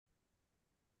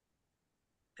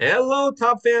Hello,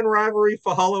 Top Fan Rivalry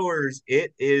followers.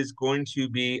 It is going to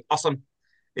be awesome.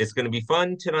 It's going to be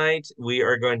fun tonight. We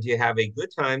are going to have a good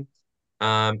time.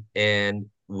 And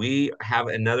we have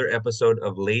another episode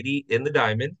of Lady in the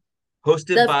Diamond,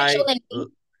 hosted The by official name.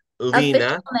 Official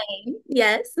Lina. name.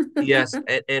 Yes. Yes,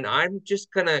 and I'm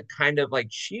just gonna kind of like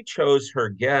she chose her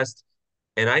guest,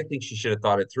 and I think she should have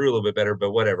thought it through a little bit better, but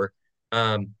whatever.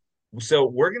 Um, so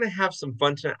we're gonna have some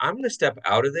fun tonight. I'm gonna step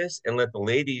out of this and let the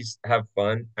ladies have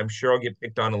fun. I'm sure I'll get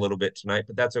picked on a little bit tonight,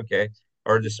 but that's okay.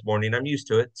 Or this morning, I'm used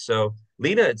to it. So,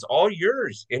 Lena, it's all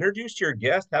yours. Introduce your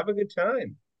guest. Have a good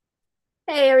time.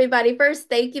 Hey, everybody. First,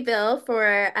 thank you, Bill,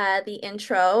 for the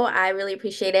intro. I really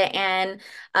appreciate it. And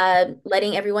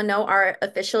letting everyone know our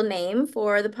official name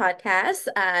for the podcast.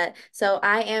 So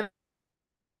I am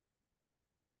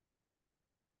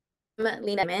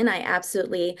Lina. I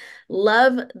absolutely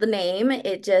love the name.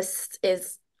 It just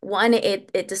is one,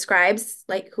 it describes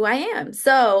like who I am.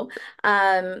 So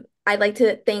I'd like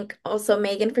to thank also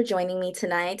Megan for joining me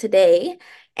today.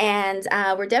 And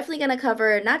we're definitely going to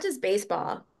cover not just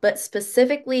baseball, but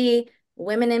specifically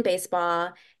women in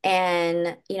baseball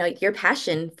and your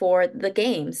passion for the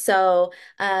game. So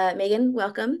Megan,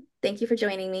 welcome. Thank you for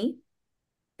joining me.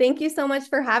 Thank you so much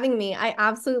for having me. I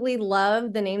absolutely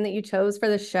love the name that you chose for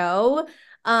the show.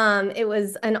 It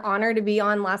was an honor to be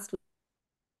on last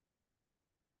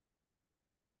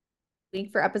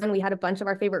week for episode. We had a bunch of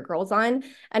our favorite girls on,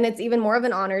 and it's even more of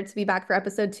an honor to be back for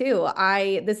episode two.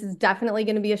 This is definitely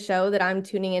going to be a show that I'm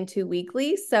tuning into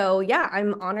weekly. So yeah,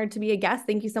 I'm honored to be a guest.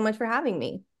 Thank you so much for having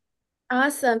me.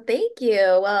 Awesome. Thank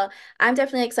you. Well, I'm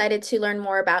definitely excited to learn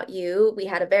more about you. We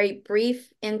had a very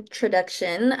brief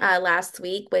introduction last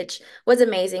week, which was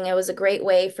amazing. It was a great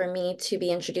way for me to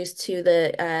be introduced to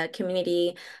the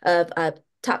community of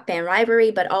Top Fan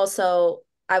Rivalry, but also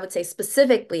I would say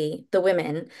specifically the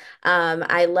women.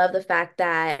 I love the fact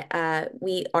that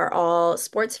we are all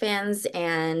sports fans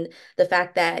and the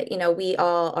fact that, we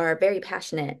all are very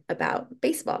passionate about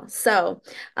baseball. So,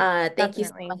 thank you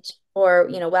so Definitely. much for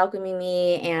welcoming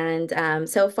me, and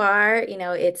so far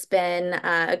it's been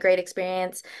a great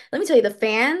experience. Let me tell you, the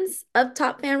fans of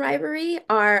Top Fan Rivalry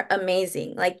are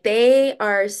amazing. Like, they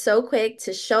are so quick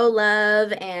to show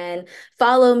love and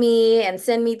follow me and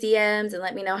send me DMs and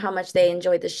let me know how much they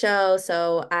enjoyed the show.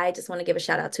 So I just want to give a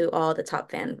shout out to all the Top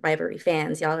Fan Rivalry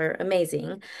fans. Y'all are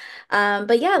amazing.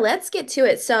 But yeah, let's get to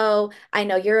it. So I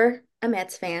know you're a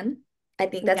Mets fan. I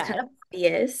think that's kind Yes. of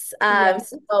obvious.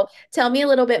 Yes. So tell me a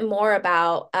little bit more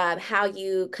about how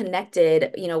you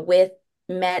connected, with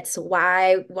Mets.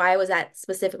 Why was that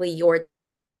specifically your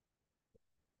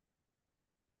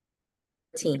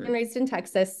And team? raised in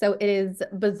Texas, so it is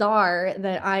bizarre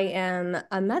that I am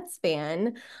a Mets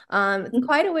fan. It's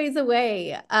quite a ways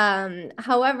away.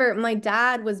 However, my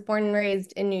dad was born and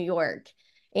raised in New York,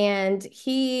 and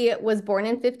he was born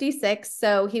in 56,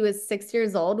 so he was 6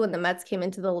 years old when the Mets came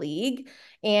into the league.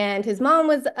 And his mom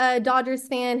was a Dodgers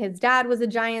fan, his dad was a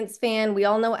Giants fan. We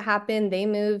all know what happened. They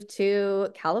moved to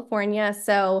California.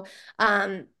 So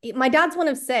my dad's one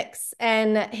of six,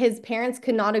 and his parents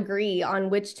could not agree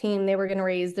on which team they were going to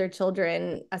raise their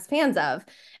children as fans of.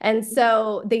 And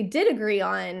so they did agree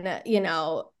on,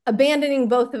 abandoning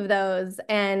both of those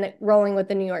and rolling with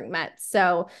the New York Mets.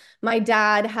 So my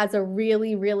dad has a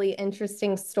really, really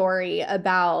interesting story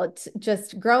about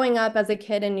just growing up as a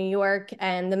kid in New York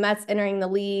and the Mets entering the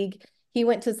league. He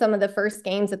went to some of the first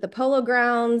games at the Polo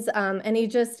Grounds, and he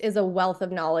just is a wealth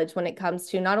of knowledge when it comes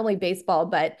to not only baseball,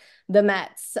 but the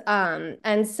Mets.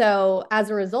 And so as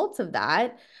a result of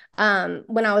that,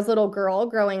 when I was a little girl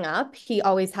growing up, he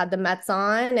always had the Mets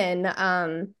on,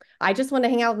 and I just wanted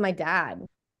to hang out with my dad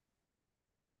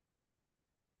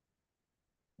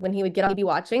when he would get on TV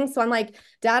watching. So I'm like,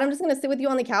 Dad, I'm just going to sit with you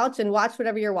on the couch and watch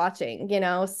whatever you're watching.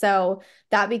 So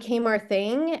that became our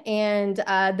thing. And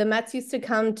the Mets used to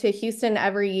come to Houston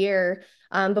every year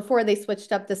before they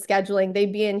switched up the scheduling.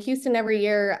 They'd be in Houston every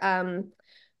year.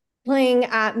 Playing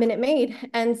at Minute Maid.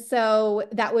 And so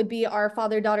that would be our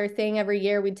father-daughter thing every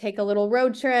year. We'd take a little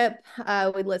road trip,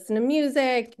 we'd listen to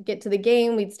music, get to the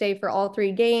game, we'd stay for all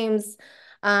three games.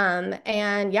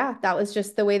 And yeah, that was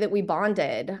just the way that we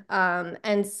bonded.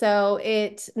 And so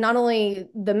it not only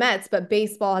the Mets, but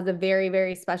baseball has a very,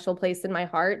 very special place in my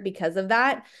heart because of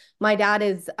that. My dad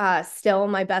is still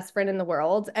my best friend in the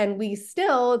world, and we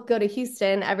still go to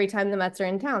Houston every time the Mets are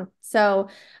in town. So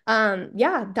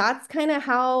yeah, that's kind of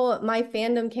how my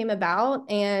fandom came about.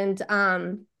 And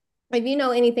if you know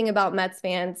anything about Mets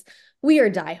fans, we are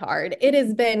diehard. It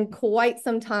has been quite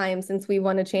some time since we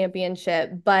won a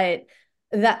championship, but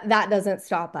that doesn't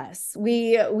stop us.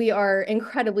 We are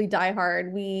incredibly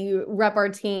diehard. We rep our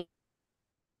team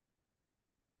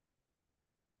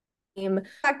The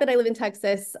fact that I live in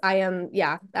Texas, I am,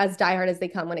 yeah, as diehard as they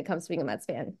come when it comes to being a Mets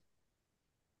fan.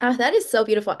 Oh, that is so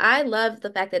beautiful. I love the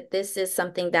fact that this is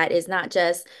something that is not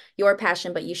just your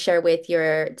passion, but you share with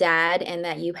your dad and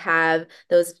that you have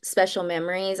those special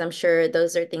memories. I'm sure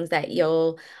those are things that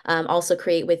you'll also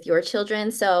create with your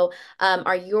children. So,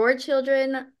 are your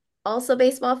children also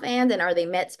baseball fans and are they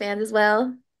Mets fans as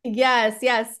well? Yes,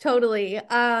 yes, totally.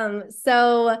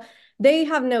 So they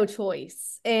have no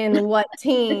choice in what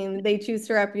team they choose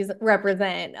to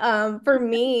represent. For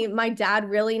me, my dad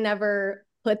really never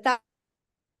put that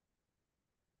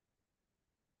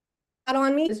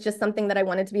on me. It's just something that I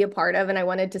wanted to be a part of and I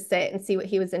wanted to sit and see what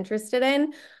he was interested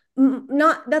in.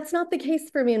 Not that's not the case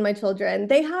for me and my children.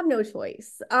 They have no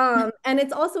choice. And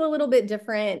it's also a little bit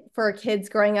different for kids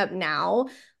growing up now.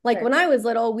 Like Sure. when I was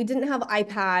little, we didn't have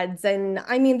iPads and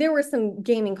I mean there were some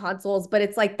gaming consoles, but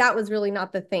it's like that was really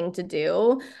not the thing to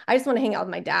do. I just want to hang out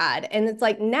with my dad. And it's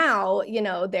like now,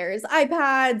 there's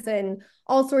iPads and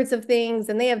all sorts of things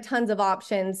and they have tons of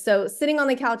options. So sitting on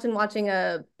the couch and watching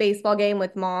a baseball game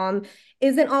with mom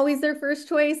isn't always their first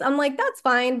choice. I'm like, that's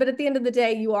fine. But at the end of the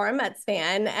day, you are a Mets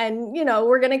fan and,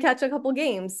 we're going to catch a couple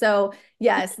games. So,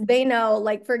 yes, they know.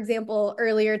 Like, for example,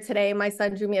 earlier today, my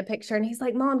son drew me a picture and he's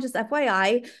like, Mom, just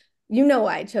FYI,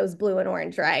 I chose blue and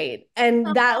orange, right? And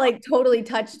that like totally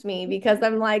touched me because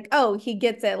I'm like, oh, he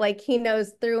gets it. Like, he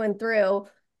knows through and through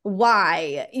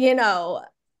why,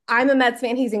 I'm a Mets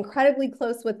fan. He's incredibly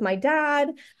close with my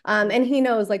dad, and he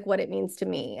knows like what it means to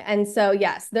me. And so,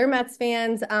 yes, they're Mets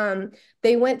fans.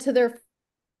 They went to their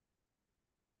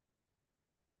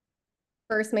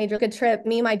first major trip.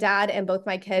 Me, my dad, and both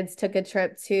my kids took a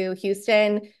trip to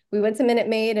Houston. We went to Minute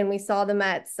Maid and we saw the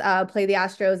Mets play the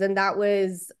Astros, and that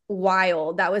was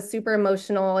wild. That was super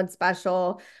emotional and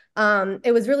special.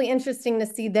 It was really interesting to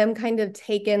see them kind of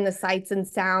take in the sights and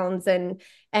sounds and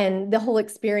the whole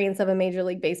experience of a Major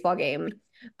League Baseball game.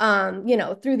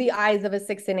 Through the eyes of a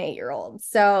 6 and 8 year old.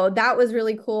 So that was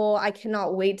really cool. I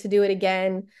cannot wait to do it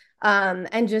again.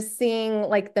 And just seeing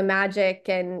like the magic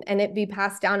and it be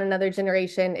passed down another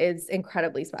generation is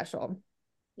incredibly special.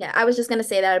 Yeah, I was just going to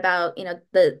say that about,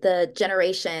 the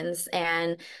generations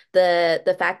and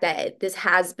the fact that this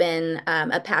has been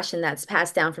a passion that's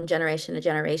passed down from generation to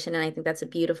generation, and I think that's a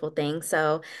beautiful thing.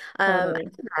 So, Totally.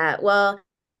 well,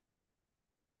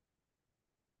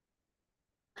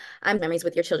 I'm memories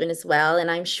with your children as well, and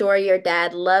I'm sure your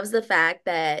dad loves the fact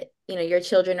that, your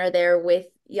children are there with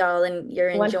y'all and you're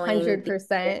enjoying the 100%.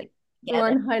 together. Yeah,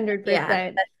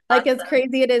 100%. that's Like as awesome.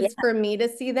 crazy it Yeah, is for me to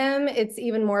see them, it's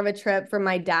even more of a trip for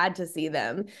my dad to see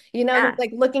them. He's yeah,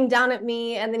 like looking down at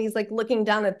me and then he's like looking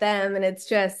down at them and it's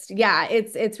just, yeah,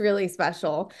 it's really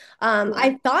special. yeah.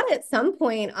 I thought at some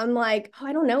point I'm like, oh,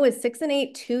 I don't know, is 6 and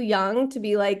 8 too young to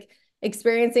be like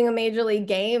experiencing a major league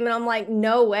game? And I'm like,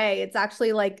 no way. It's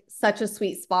actually like such a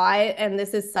sweet spot and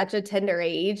this is such a tender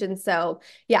age. And so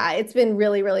yeah, it's been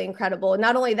really, really incredible.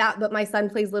 Not only that, but my son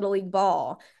plays Little League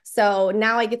ball. So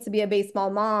now I get to be a baseball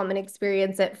mom and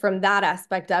experience it from that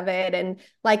aspect of it. And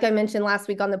like I mentioned last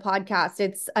week on the podcast,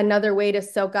 it's another way to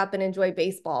soak up and enjoy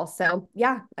baseball. So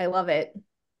yeah, I love it.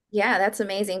 Yeah, that's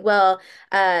amazing. Well,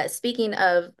 speaking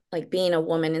of like being a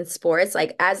woman in sports,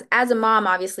 like as a mom,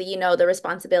 obviously, the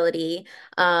responsibility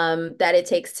that it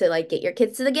takes to like get your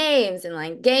kids to the games and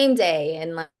like game day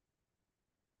and like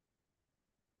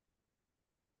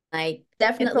It's a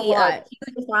definitely a lot.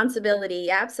 huge responsibility.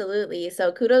 Absolutely.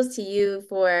 So kudos to you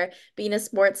for being a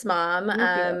sports mom. Thank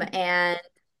you. And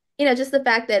just the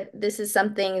fact that this is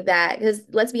something that, because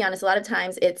let's be honest, a lot of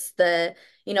times it's the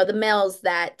males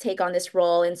that take on this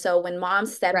role. And so when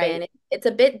moms step in, Right. it's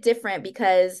a bit different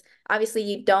because obviously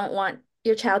you don't want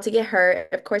your child to get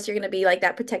hurt. Of course, you're going to be like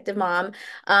that protective mom.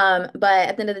 But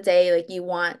at the end of the day, like you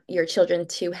want your children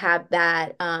to have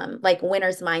that like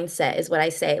winner's mindset is what I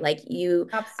say. I feel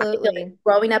like Absolutely.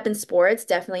 growing up in sports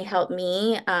definitely helped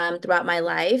me throughout my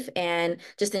life and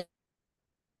just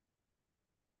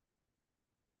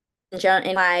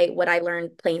and I what I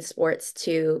learned playing sports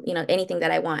to, anything that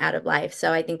I want out of life.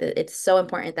 So I think that it's so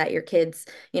important that your kids,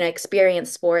 experience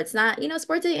sports. Not,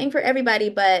 sports ain't for everybody,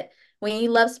 but when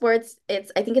you love sports,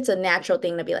 I think it's a natural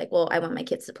thing to be like, well, I want my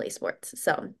kids to play sports.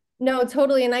 So No,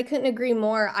 totally. And I couldn't agree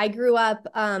more. I grew up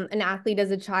an athlete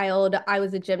as a child. I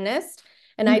was a gymnast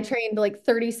and I mhm. trained like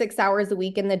 36 hours a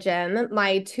week in the gym.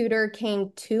 My tutor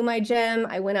came to my gym.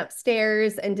 I went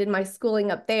upstairs and did my schooling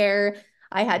up there.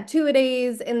 I had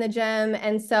two-a-days in the gym.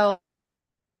 And so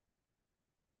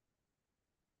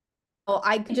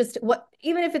I could just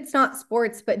even if it's not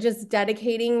sports, but just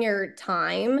dedicating your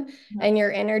time and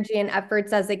your energy and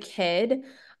efforts as a kid.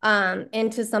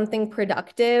 into something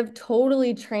productive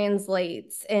totally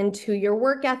translates into your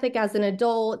work ethic as an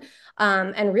adult,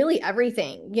 and really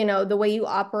everything, the way you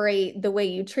operate, the way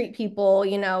you treat people,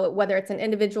 whether it's an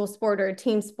individual sport or a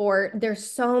team sport. There's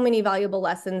so many valuable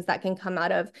lessons that can come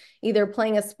out of either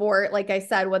playing a sport, like I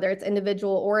said, whether it's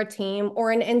individual or a team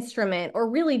or an instrument, or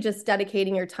really just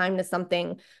dedicating your time to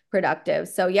something productive.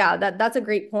 So yeah, that's a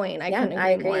great point. I Yeah, couldn't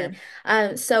I agree agree.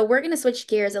 more. So we're going to switch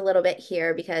gears a little bit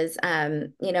here because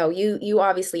you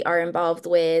obviously are involved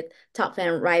with Top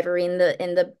Fan Rivalry in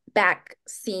the back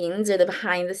scenes or the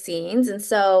behind the scenes. And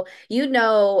so you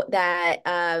know that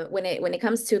when it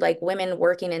comes to like women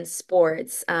working in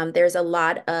sports, there's a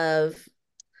lot of,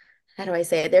 how do I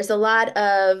say it? There's a lot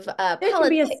of There can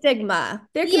be a politics. stigma.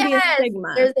 There can be a Yes,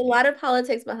 stigma. there's a lot of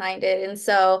politics behind it. And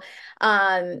so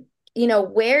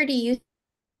where do you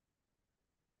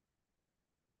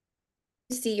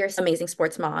see your amazing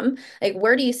sports mom? Like,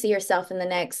 where do you see yourself in the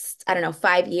next, I don't know,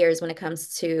 5 years when it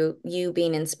comes to you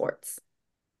being in sports?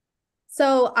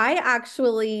 So I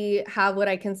actually have what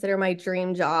I consider my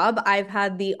dream job. I've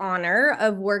had the honor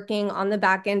of working on the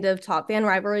back end of Top Fan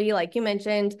Rivalry, like you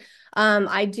mentioned.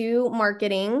 I do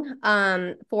marketing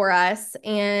for us,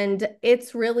 and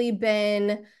it's really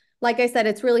been, like I said,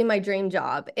 it's really my dream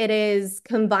job. It is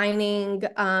combining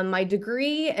my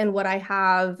degree and what I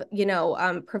have,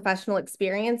 professional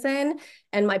experience in,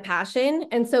 and my passion.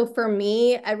 And so for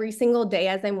me, every single day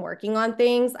as I'm working on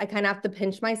things, I kind of have to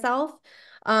pinch myself,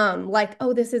 like,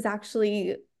 oh, this is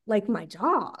actually like my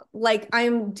job. Like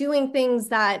I'm doing things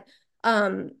that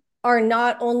are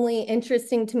not only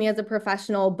interesting to me as a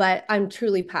professional, but I'm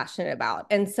truly passionate about.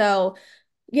 And so,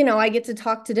 I get to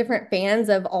talk to different fans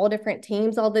of all different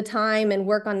teams all the time and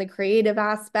work on the creative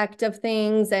aspect of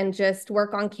things and just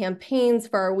work on campaigns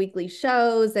for our weekly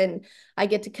shows. And I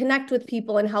get to connect with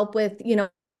people and help with,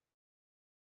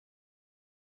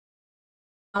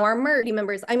 our merch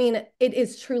members. I mean, it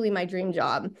is truly my dream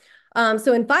job.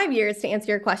 So in 5 years, to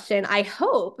answer your question, I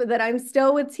hope that I'm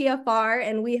still with TFR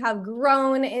and we have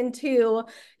grown into,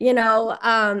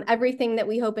 everything that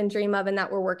we hope and dream of and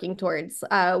that we're working towards.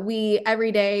 We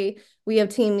every day we have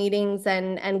team meetings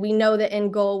and we know the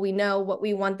end goal. We know what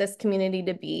we want this community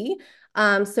to be.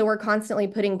 So we're constantly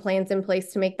putting plans in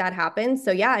place to make that happen.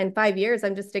 So yeah, in 5 years,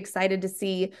 I'm just excited to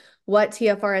see what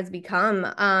TFR has become.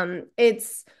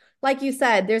 It's like you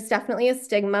said, there's definitely a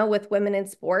stigma with women in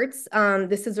sports.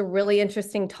 This is a really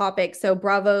interesting topic. So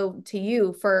bravo to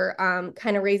you for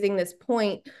kind of raising this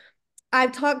point.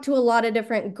 I've talked to a lot of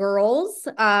different girls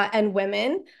and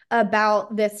women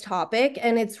about this topic,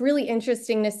 and it's really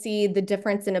interesting to see the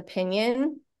difference in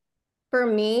opinion. For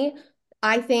me,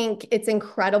 I think it's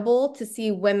incredible to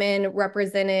see women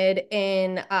represented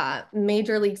in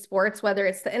major league sports, whether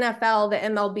it's the NFL, the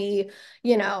MLB,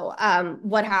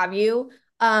 what have you.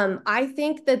 I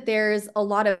think that there's a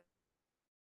lot of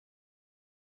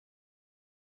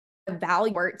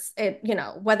value it,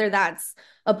 whether that's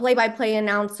a play-by-play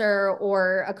announcer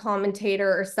or a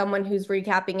commentator or someone who's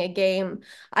recapping a game.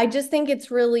 I just think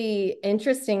it's really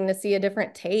interesting to see a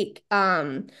different take,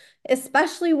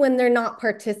 especially when they're not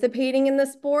participating in the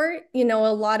sport. A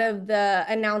lot of the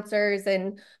announcers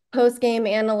and post-game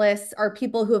analysts are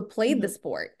people who have played the Mhm.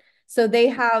 sport. So they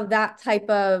have that type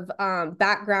of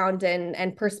background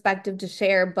and perspective to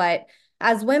share. But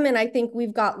as women, I think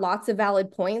we've got lots of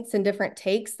valid points and different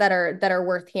takes that are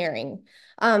worth hearing.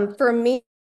 For me,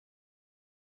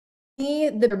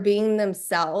 they're being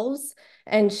themselves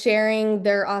and sharing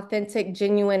their authentic,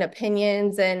 genuine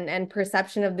opinions and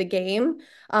perception of the game.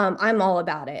 I'm all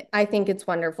about it. I think it's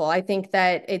wonderful. I think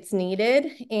that it's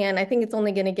needed, and I think it's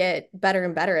only going to get better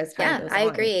and better as time Yeah, goes I on.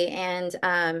 agree. And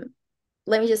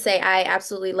let me just say, I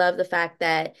absolutely love the fact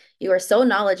that you are so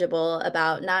knowledgeable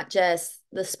about not just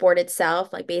the sport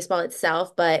itself, like baseball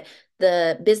itself, but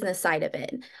the business side of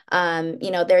it.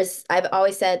 I've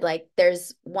always said like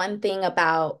there's one thing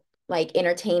about like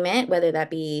entertainment, whether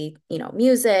that be,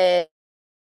 music,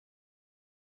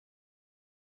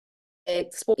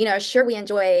 sure, we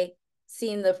enjoy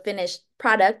seeing the finished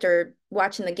product or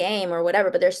watching the game or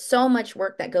whatever, but there's so much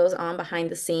work that goes on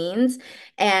behind the scenes. So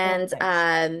And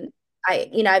much.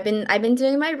 I've been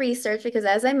doing my research because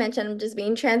as I mentioned, I'm just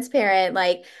being transparent.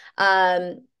 Like,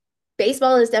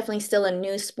 baseball is definitely still a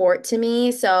new sport to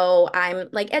me. So I'm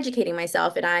like educating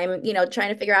myself and I'm,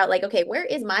 trying to figure out like, okay, where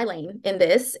is my lane in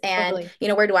this? And,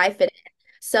 Totally. where do I fit in?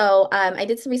 So I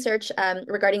did some research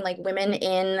regarding like women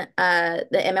in the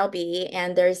MLB,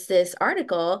 and there's this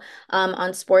article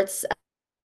on sports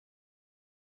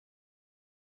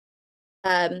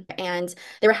And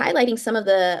they were highlighting some of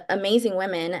the amazing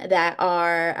women that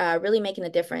are really making a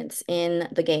difference in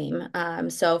the game.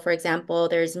 So, for example,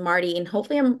 there's Marty, and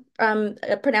hopefully I'm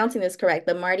pronouncing this correct,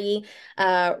 but Marty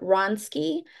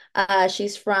Ronsky.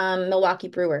 She's from Milwaukee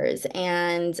Brewers,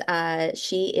 and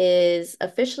she is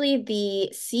officially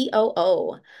the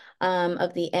COO.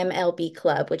 Of the MLB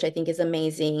club, which I think is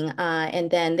amazing.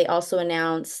 And then they also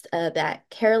announced that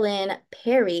Carolyn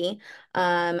Perry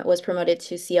was promoted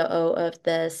to COO of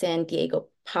the San Diego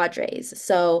Padres.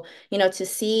 So, to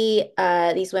see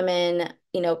these women,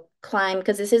 climb,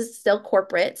 because this is still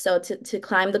corporate. So to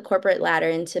climb the corporate ladder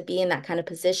and to be in that kind of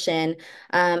position,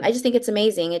 I just think it's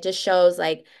amazing. It just shows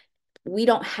like we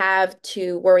don't have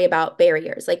to worry about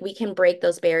barriers. Like we can break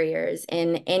those barriers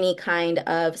in any kind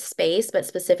of space, but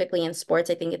specifically in sports,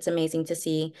 I think it's amazing to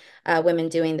see women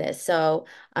doing this. So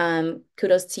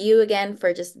kudos to you again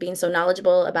for just being so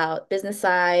knowledgeable about business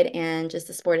side and just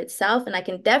the sport itself. And I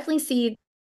can definitely see you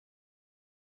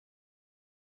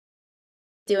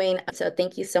doing so.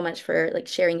 Thank you so much for like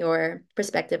sharing your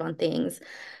perspective on things.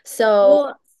 So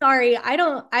Well, sorry, I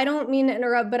don't mean to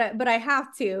interrupt, but I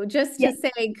have to just yeah, to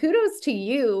say kudos to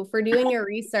you for doing your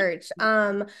research.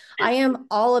 I am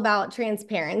all about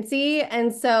transparency,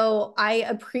 and so I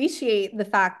appreciate the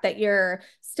fact that you're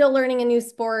still learning a new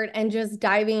sport and just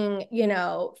diving,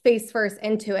 face first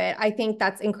into it. I think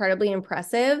that's incredibly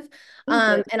impressive.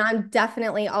 thank you. And I'm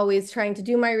definitely always trying to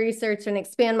do my research and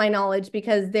expand my knowledge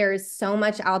because there's so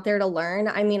much out there to learn.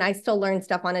 I mean, I still learn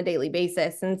stuff on a daily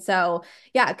basis, and so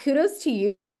yeah, kudos to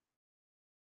you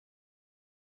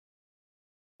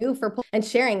for and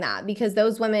sharing that because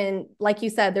those women, like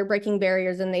you said, they're breaking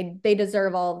barriers and they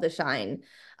deserve all of the shine.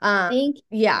 Thank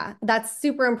Yeah, that's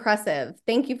super impressive.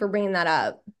 Thank you for bringing that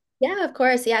up. Yeah, of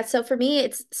course. Yeah. So for me,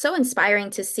 it's so inspiring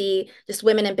to see just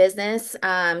women in business.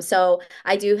 So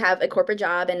I do have a corporate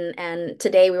job, and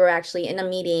today we were actually in a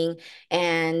meeting,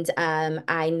 and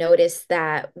I noticed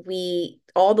that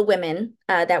all the women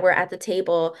that were at the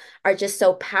table are just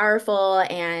so powerful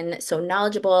and so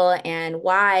knowledgeable and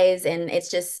wise, and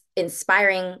it's just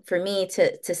inspiring for me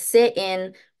to sit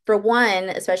in. For one,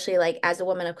 especially like as a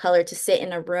woman of color, to sit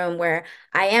in a room where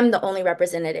I am the only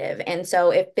representative. And so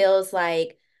it feels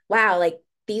like wow, like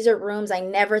these are rooms I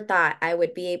never thought I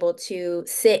would be able to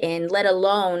sit in, let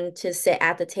alone to sit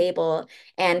at the table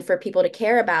and for people to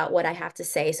care about what I have to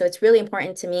say. So it's really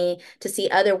important to me to see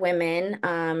other women,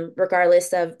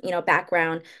 regardless of,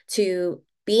 background, to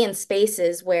be in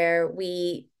spaces where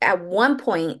we, at one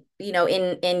point,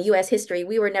 in US history,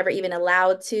 we were never even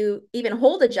allowed to even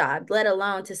hold a job, let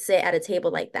alone to sit at a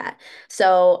table like that.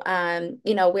 So,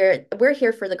 we're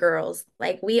here for the girls.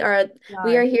 Like we Gosh,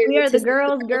 are here we are to the see the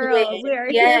girls, girls girls. We win. are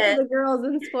here for Yes. the girls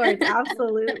in sports.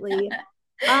 Absolutely.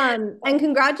 And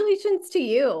congratulations to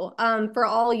you, for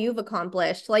all you've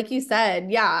accomplished. Like you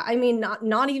said, yeah, I mean,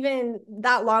 not even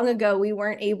that long ago, we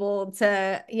weren't able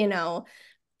to,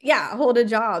 yeah, hold a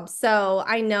job. So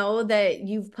I know that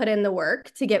you've put in the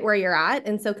work to get where you're at.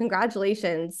 And so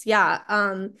congratulations. Yeah.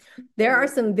 There are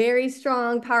some very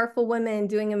strong, powerful women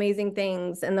doing amazing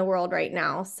things in the world right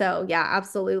now. So yeah,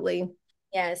 absolutely.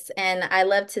 Yes, and I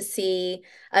love to see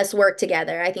us work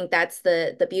together. I think that's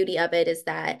the beauty of it is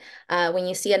that when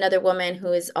you see another woman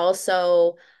who is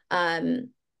also um,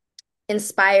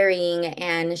 inspiring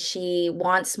and she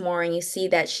wants more and you see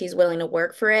that she's willing to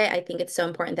work for it, I think it's so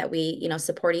important that we,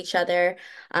 support each other.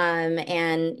 And,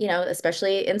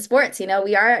 especially in sports,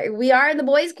 we are in the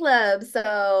boys club.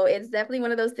 So it's definitely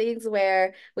one of those things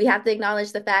where we have to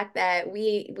acknowledge the fact that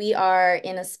we are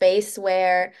in a space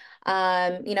where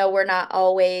we're not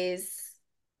always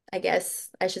I guess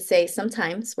I should say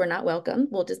sometimes we're not welcome.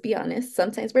 We'll just be honest.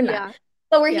 Sometimes we're not. Yeah.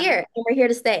 But we're Yeah. here and we're here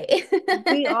to stay.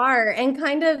 We are. And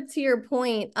kind of to your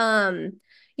point,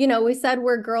 we said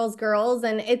we're girls, girls,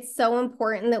 and it's so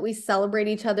important that we celebrate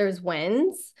each other's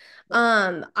wins.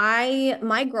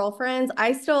 My girlfriends,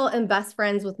 I still am best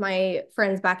friends with my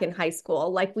friends back in high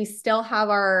school. Like we still have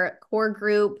our core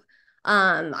group.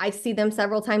 I see them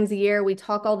several times a year. We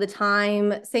talk all the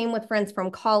time. Same with friends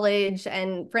from college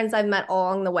and friends I've met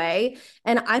along the way.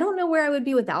 And I don't know where I would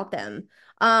be without them.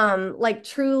 Like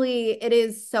truly, it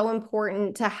is so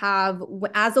important to have,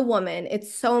 as a woman,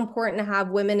 it's so important to have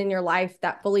women in your life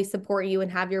that fully support you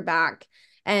and have your back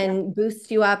Yeah. and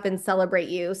boost you up and celebrate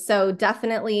you. So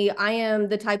definitely, I am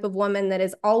the type of woman that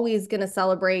is always going to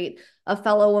celebrate a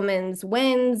fellow woman's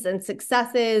wins and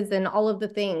successes and all of the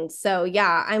things. So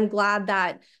yeah, I'm glad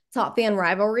that Top Fan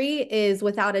Rivalry is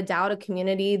without a doubt a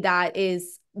community that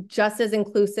is just as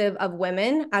inclusive of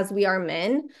women as we are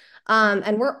men.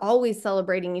 And we're always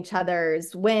celebrating each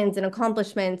other's wins and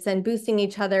accomplishments and boosting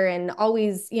each other. And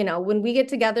always, when we get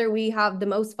together, we have the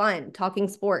most fun talking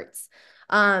sports.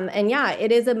 And yeah,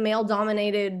 it is a male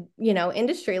dominated,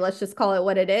 industry. Let's just call it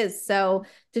what it is. So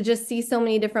to just see so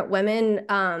many different women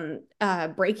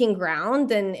breaking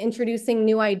ground and introducing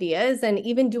new ideas and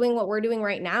even doing what we're doing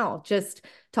right now, just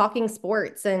talking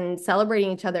sports and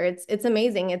celebrating each other. It's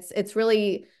amazing. It's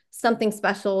really something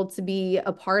special to be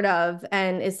a part of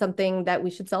and is something that we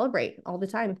should celebrate all the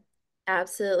time.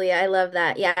 Absolutely. I love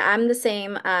that. Yeah, I'm the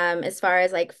same as far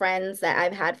as like friends that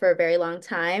I've had for a very long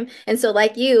time. And so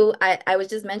like you, I was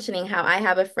just mentioning how I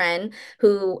have a friend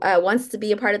who wants to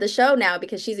be a part of the show now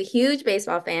because she's a huge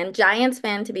baseball fan, Giants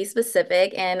fan to be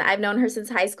specific, and I've known her since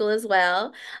high school as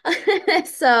well.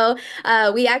 So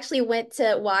we actually went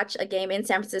to watch a game in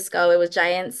San Francisco. It was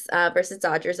Giants versus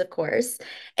Dodgers, of course.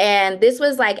 And this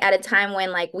was like at a time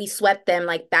when like we swept them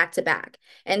like back to back.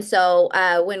 And so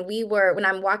when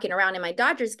I'm walking around in my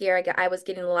Dodgers gear, I was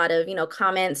getting a lot of,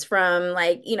 comments from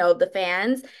like, the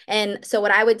fans. And so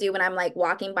what I would do when I'm like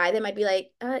walking by them, I'd be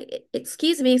like,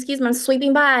 excuse me, I'm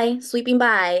sweeping by, sweeping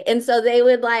by. And so they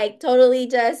would like totally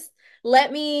just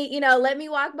let me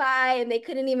walk by, and they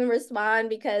couldn't even respond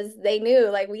because they knew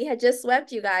like we had just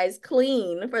swept you guys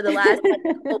clean for the last like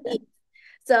couple weeks.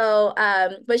 So,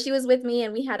 but she was with me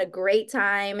and we had a great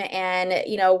time. And,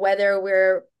 whether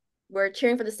we're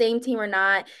cheering for the same team or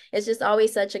not, it's just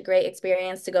always such a great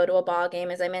experience to go to a ball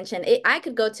game. As I mentioned, I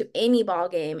could go to any ball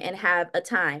game and have a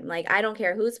time. Like, I don't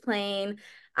care who's playing,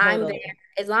 I'm there. Totally.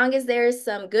 As long as there's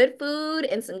some good food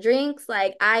and some drinks,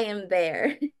 like I am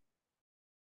there.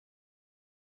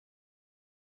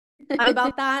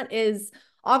 About that is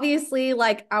obviously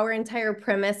like our entire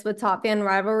premise with Top Fan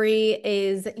Rivalry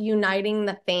is uniting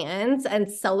the fans and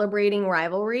celebrating Mhm.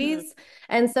 rivalries.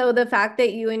 And so the fact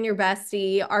that you and your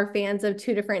bestie are fans of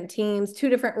two different teams, two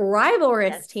different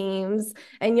rivalrous Yes. teams,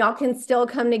 and y'all can still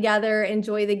come together,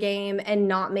 enjoy the game, and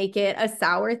not make it a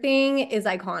sour thing is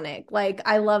iconic. Like,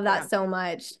 I love that Yeah, so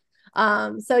much.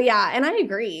 So yeah, and I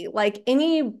agree. Like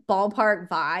any ballpark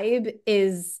vibe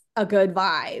is a good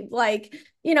vibe. Like,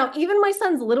 even my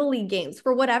son's little league games,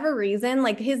 for whatever reason,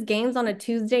 like his games on a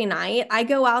Tuesday night, I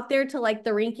go out there to like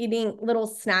the rinky dink little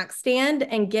snack stand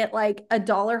and get like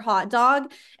 $1 hot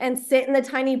dog and sit in the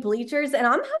tiny bleachers, and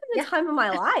I'm having the yeah, time of my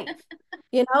life.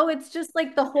 It's just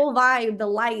like the whole vibe, the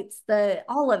lights, the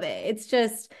all of it. It's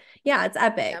just, yeah, it's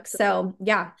epic. absolutely. So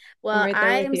yeah, I'm Well, right there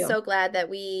I with am you. so glad that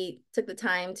we took the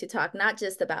time to talk not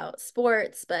just about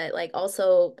sports, but like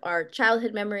also our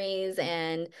childhood memories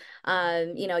and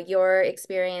your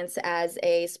experience as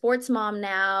a sports mom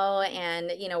now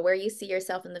and where you see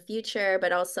yourself in the future,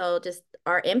 but also just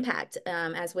our impact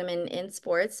as women in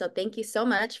sports. So thank you so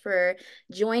much for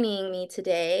joining me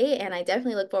today. And I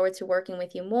definitely look forward to working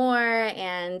with you more.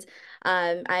 And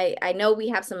I know we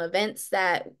have some events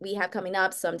that we have coming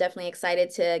up, so I'm definitely excited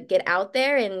to get out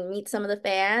there and meet some of the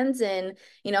fans, and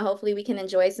hopefully we can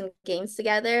enjoy some games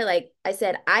together. Like I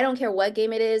said, I don't care what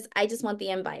game it is, I just want the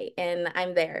invite, and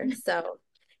I'm there. So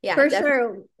yeah, For definitely.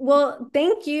 sure. Well,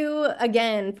 thank you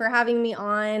again for having me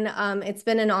on. It's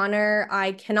been an honor.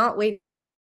 I cannot wait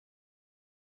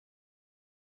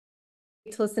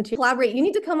to listen to collaborate. You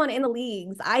need to come on In the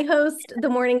Leagues. I host the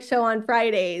morning show on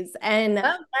Fridays, and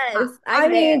Oh yes, I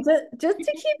I'm there. mean, just to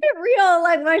keep it real,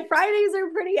 like my Fridays are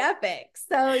pretty epic.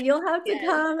 So you'll have to Yes.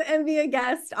 come and be a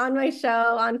guest on my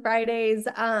show on Fridays.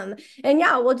 And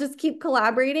yeah, we'll just keep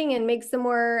collaborating and make some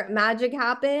more magic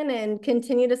happen and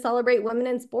continue to celebrate women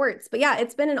in sports. But yeah,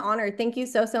 it's been an honor. Thank you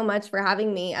so, so much for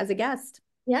having me as a guest.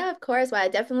 Yeah, of course. Well, I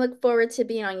definitely look forward to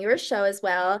being on your show as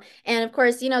well. And of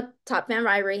course, Top Fan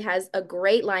Rivalry has a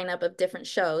great lineup of different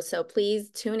shows. So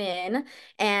please tune in.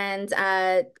 And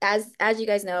as you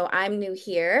guys know, I'm new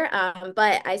here,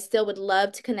 but I still would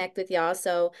love to connect with y'all.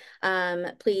 So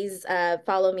please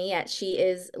follow me at she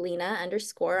is Lina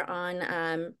 _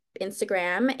 on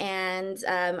Instagram. And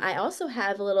I also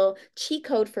have a little cheat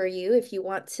code for you if you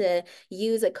want to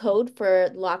use a code for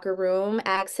locker room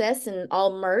access and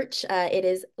all merch. It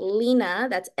is Lina,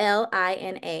 that's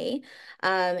Lina.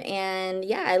 And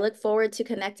yeah, I look forward to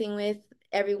connecting with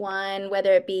everyone,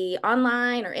 whether it be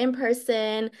online or in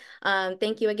person.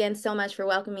 Thank you again so much for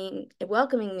welcoming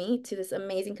me to this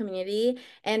amazing community.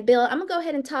 And Bill, I'm gonna go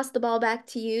ahead and toss the ball back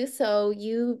to you. So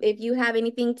if you have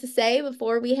anything to say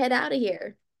before we head out of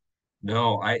here.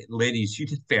 No, ladies, you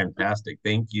did fantastic.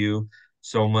 Thank you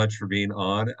so much for being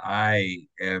on.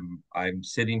 I'm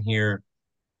sitting here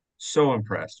so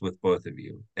impressed with both of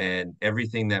you, and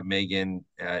everything that Megan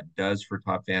does for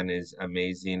Top Fan is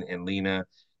amazing. And Lena,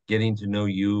 getting to know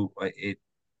you,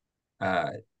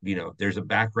 uh, there's a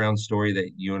background story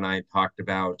that you and I talked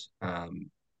about,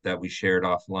 that we shared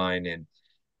offline,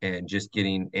 and just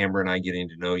getting Amber and I getting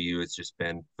to know you, it's just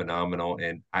been phenomenal.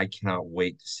 And I cannot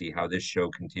wait to see how this show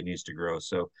continues to grow.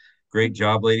 So great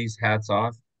job, ladies. Hats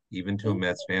off. Even to a Thank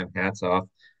Mets fan, hats off.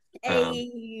 Um,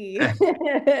 Hey, so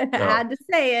had to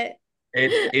say it.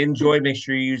 enjoy. Make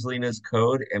sure you use Lena's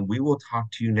code, and we will talk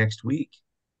to you next week.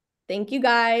 Thank you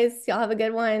guys. Y'all have a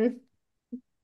good one.